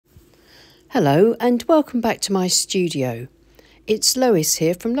Hello and welcome back to my studio. It's Lois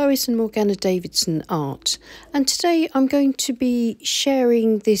here from Lois and Morgana Davidson Art, and today I'm going to be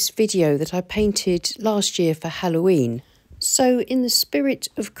sharing this video that I painted last year for Halloween. So in the spirit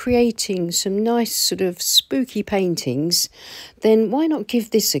of creating some nice sort of spooky paintings, then why not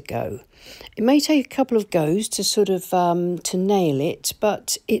give this a go? It may take a couple of goes to sort of to nail it,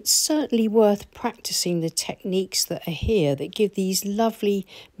 but it's certainly worth practicing the techniques that are here that give these lovely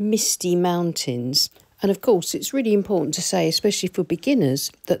misty mountains. And of course, it's really important to say, especially for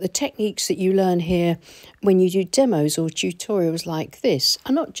beginners, that the techniques that you learn here when you do demos or tutorials like this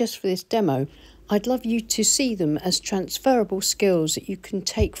are not just for this demo. I'd love you to see them as transferable skills that you can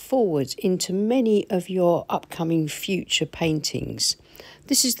take forward into many of your upcoming future paintings.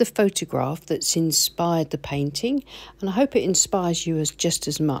 This is the photograph that's inspired the painting, and I hope it inspires you just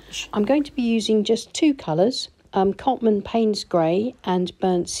as much. I'm going to be using just two colours, Cotman Payne's Grey and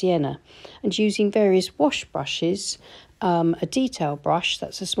Burnt Sienna, and using various wash brushes, a detail brush,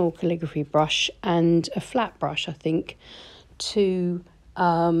 that's a small calligraphy brush, and a flat brush, I think, to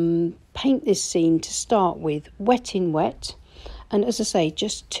paint this scene to start with, wet in wet. And as I say,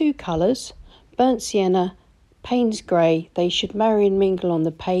 just two colours, Burnt Sienna, Payne's Grey. They should marry and mingle on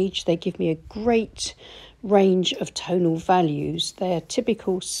the page. They give me a great range of tonal values. They are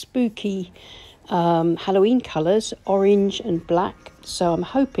typical spooky Halloween colours, orange and black. So I'm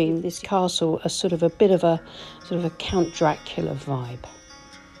hoping this castle is sort of a bit of a Count Dracula vibe.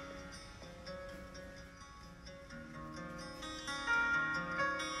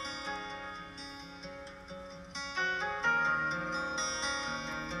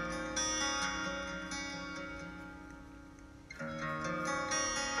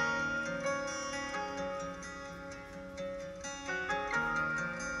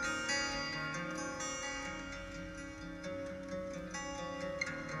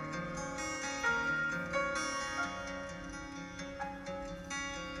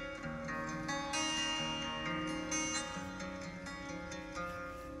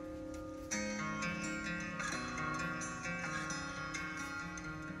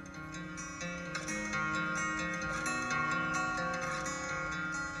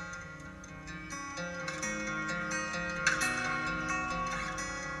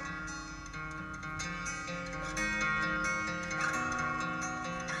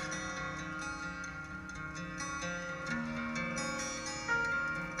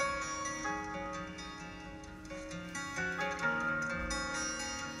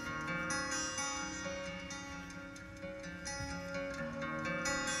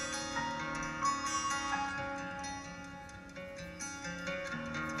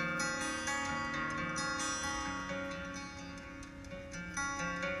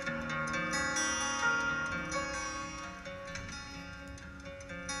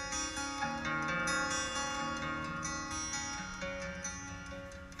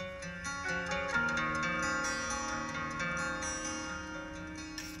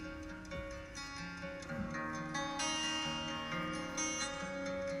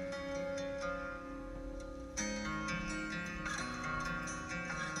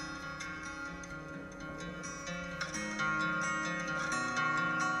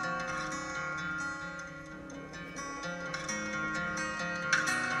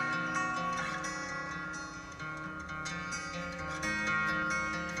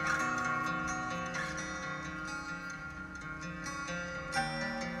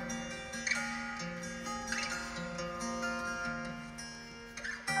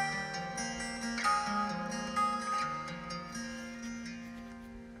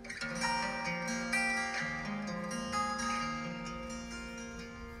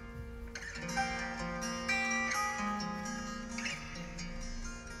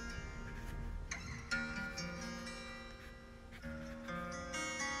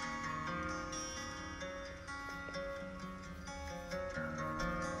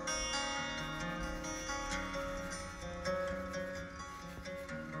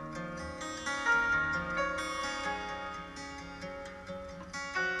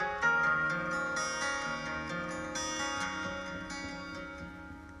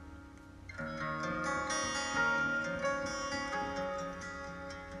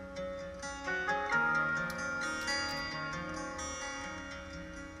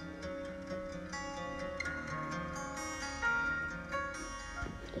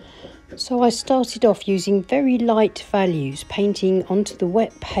 So I started off using very light values, painting onto the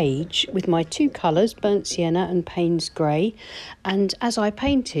wet page with my two colours, burnt sienna and Payne's grey. And as I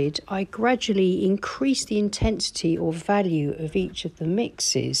painted, I gradually increased the intensity or value of each of the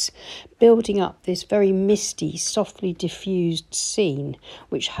mixes, building up this very misty, softly diffused scene,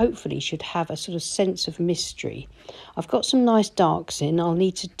 which hopefully should have a sort of sense of mystery. I've got some nice darks in. I'll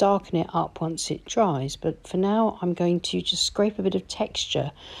need to darken it up once it dries, but for now I'm going to just scrape a bit of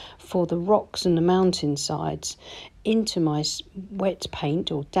texture for the rocks and the mountainsides into my wet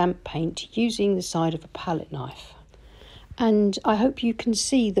paint or damp paint using the side of a palette knife. And I hope you can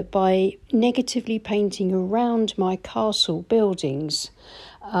see that by negatively painting around my castle buildings,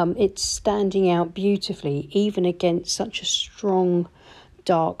 it's standing out beautifully even against such a strong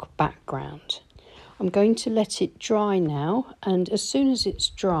dark background. I'm going to let it dry now, and as soon as it's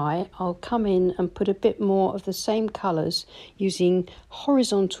dry I'll come in and put a bit more of the same colours using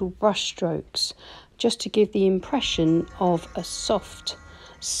horizontal brush strokes just to give the impression of a soft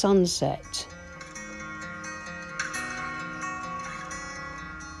sunset.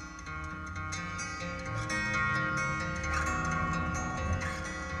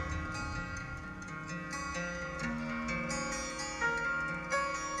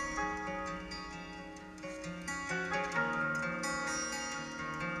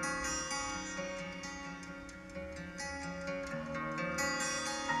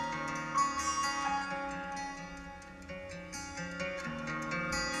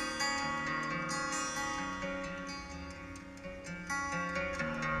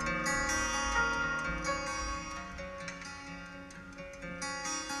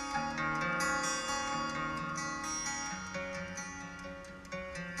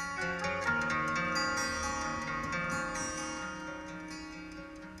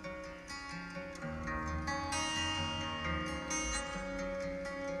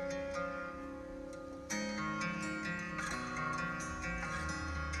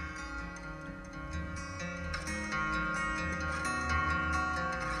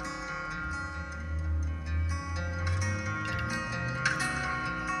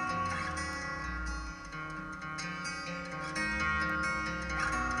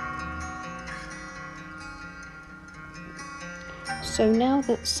 So now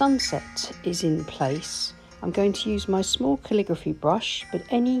that sunset is in place, I'm going to use my small calligraphy brush, but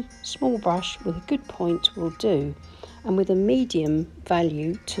any small brush with a good point will do, and with a medium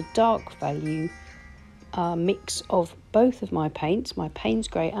value to dark value mix of both of my paints, my Payne's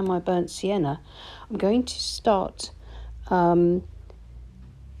grey and my burnt sienna, I'm going to start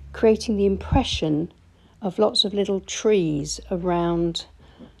creating the impression of lots of little trees around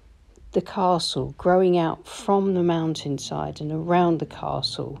the castle, growing out from the mountainside and around the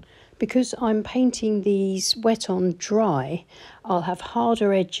castle. Because I'm painting these wet on dry, I'll have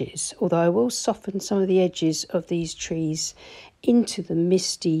harder edges, although I will soften some of the edges of these trees into the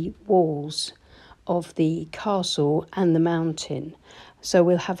misty walls of the castle and the mountain. So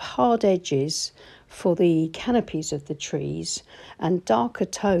we'll have hard edges for the canopies of the trees and darker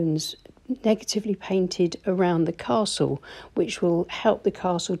tones negatively painted around the castle, which will help the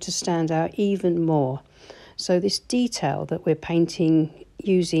castle to stand out even more. So this detail that we're painting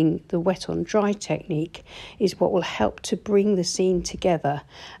using the wet on dry technique is what will help to bring the scene together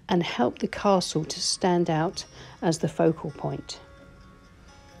and help the castle to stand out as the focal point.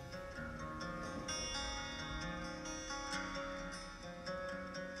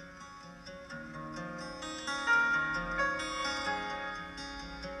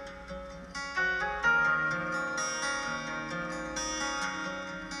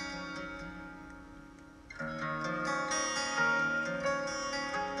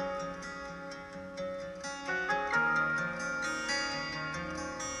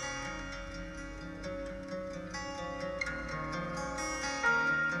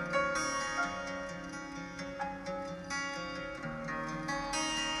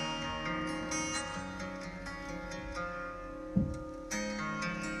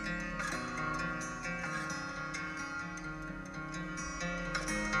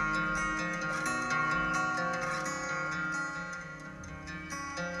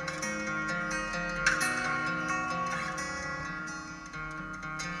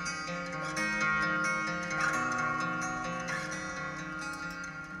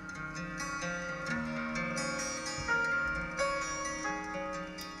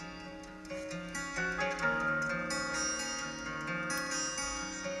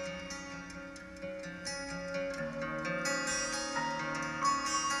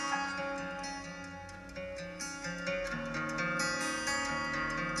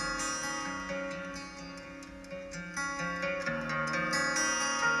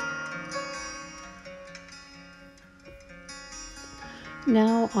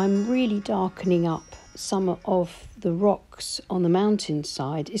 Now I'm really darkening up some of the rocks on the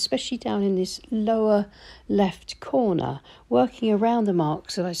mountainside, especially down in this lower left corner, working around the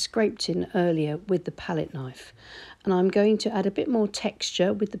marks that I scraped in earlier with the palette knife. And I'm going to add a bit more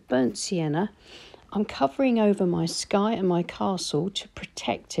texture with the burnt sienna. I'm covering over my sky and my castle to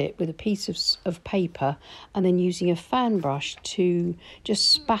protect it with a piece of paper, and then using a fan brush to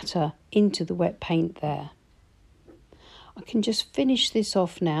just spatter into the wet paint there. I can just finish this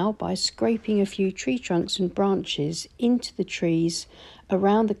off now by scraping a few tree trunks and branches into the trees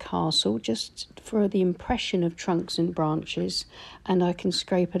around the castle, just for the impression of trunks and branches, and I can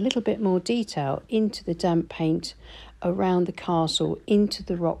scrape a little bit more detail into the damp paint around the castle, into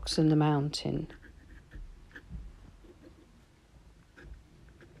the rocks and the mountain.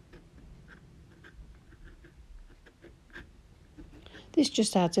 This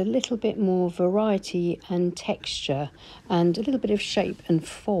just adds a little bit more variety and texture and a little bit of shape and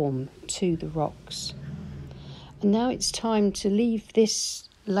form to the rocks. And now it's time to leave this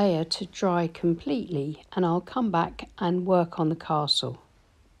layer to dry completely, and I'll come back and work on the castle.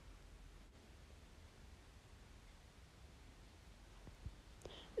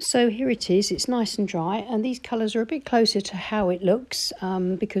 So here it is, it's nice and dry, and these colours are a bit closer to how it looks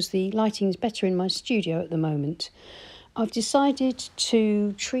because the lighting is better in my studio at the moment. I've decided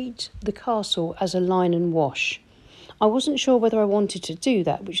to treat the castle as a line and wash. I wasn't sure whether I wanted to do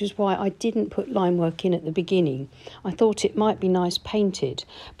that, which is why I didn't put line work in at the beginning. I thought it might be nice painted,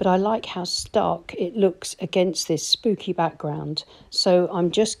 but I like how stark it looks against this spooky background. So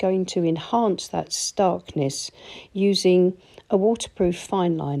I'm just going to enhance that starkness using a waterproof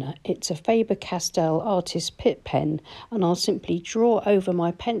fine liner. It's a Faber-Castell Artist Pit pen, and I'll simply draw over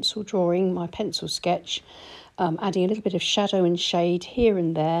my pencil drawing, my pencil sketch, adding a little bit of shadow and shade here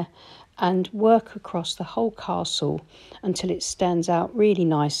and there, and work across the whole castle until it stands out really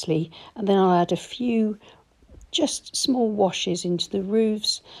nicely. And then I'll add a few just small washes into the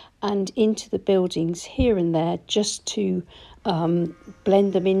roofs and into the buildings here and there, just to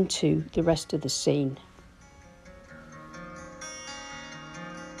blend them into the rest of the scene.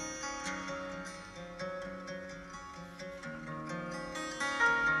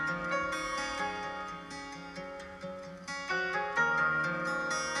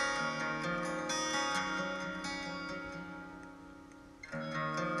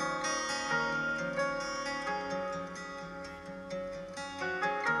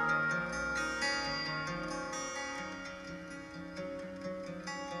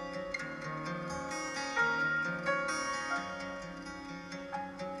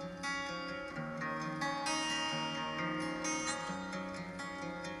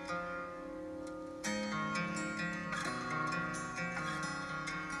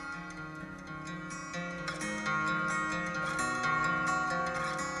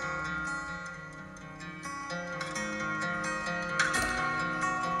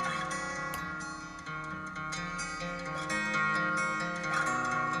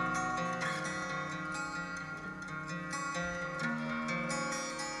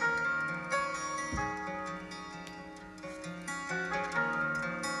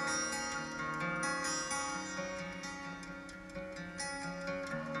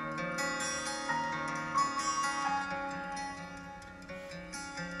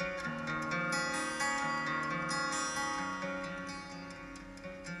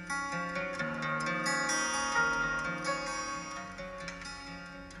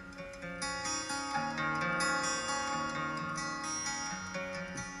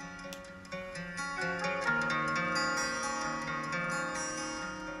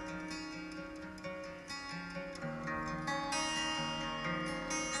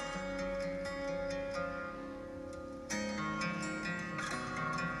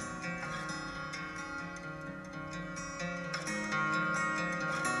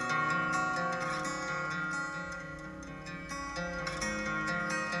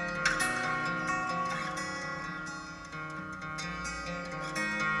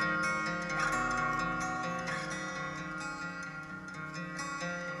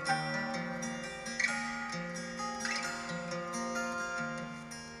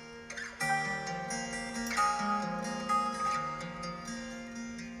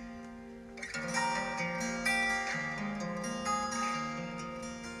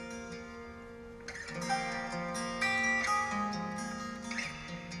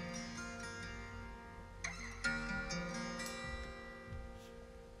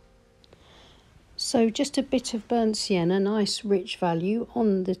 So just a bit of burnt sienna, nice rich value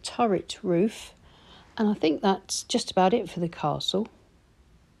on the turret roof, and I think that's just about it for the castle.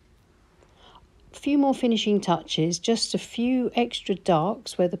 few more finishing touches, just a few extra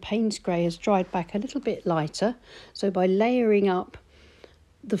darks where the Payne's grey has dried back a little bit lighter. So by layering up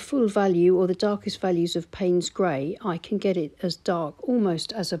the full value or the darkest values of Payne's grey, I can get it as dark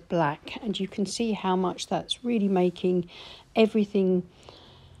almost as a black, and you can see how much that's really making everything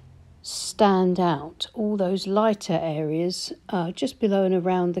stand out. All those lighter areas just below and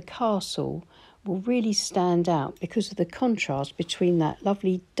around the castle will really stand out because of the contrast between that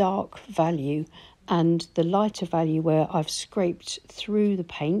lovely dark value and the lighter value where I've scraped through the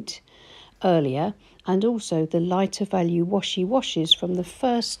paint earlier, and also the lighter value washy washes from the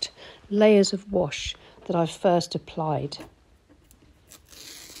first layers of wash that I've first applied.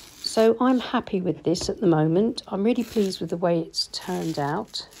 So I'm happy with this at the moment. I'm really pleased with the way it's turned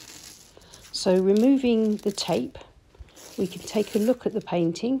out. So removing the tape, we can take a look at the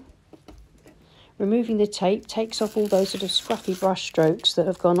painting. Removing the tape takes off all those sort of scruffy brush strokes that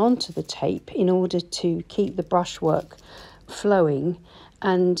have gone onto the tape in order to keep the brushwork flowing,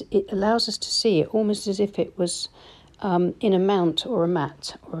 and it allows us to see it almost as if it was in a mount or a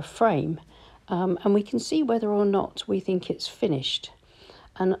mat or a frame, and we can see whether or not we think it's finished.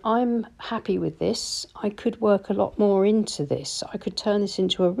 And I'm happy with this. I could work a lot more into this. I could turn this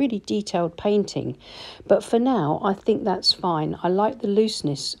into a really detailed painting, but for now I think that's fine. I like the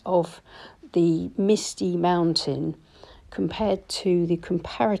looseness of the misty mountain compared to the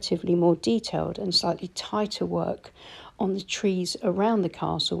comparatively more detailed and slightly tighter work on the trees around the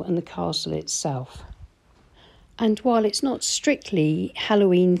castle and the castle itself. And while it's not strictly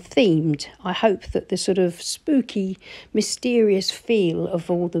Halloween themed, I hope that the sort of spooky, mysterious feel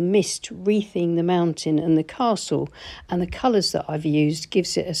of all the mist wreathing the mountain and the castle and the colours that I've used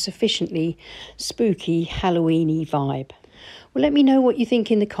gives it a sufficiently spooky, Halloweeny vibe. Well, let me know what you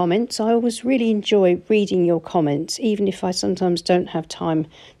think in the comments. I always really enjoy reading your comments, even if I sometimes don't have time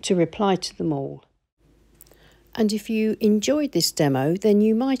to reply to them all. And if you enjoyed this demo, then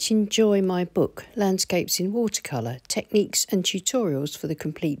you might enjoy my book, Landscapes in Watercolour, Techniques and Tutorials for the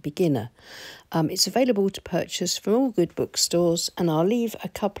Complete Beginner. It's available to purchase from all good bookstores, and I'll leave a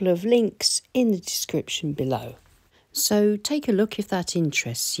couple of links in the description below. So take a look if that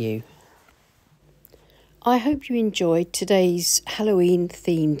interests you. I hope you enjoyed today's Halloween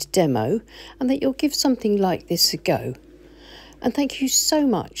themed demo and that you'll give something like this a go. And thank you so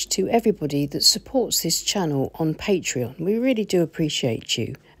much to everybody that supports this channel on Patreon. We really do appreciate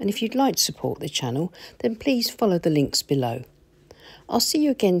you. And if you'd like to support the channel, then please follow the links below. I'll see you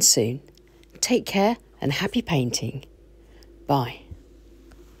again soon. Take care and happy painting. Bye.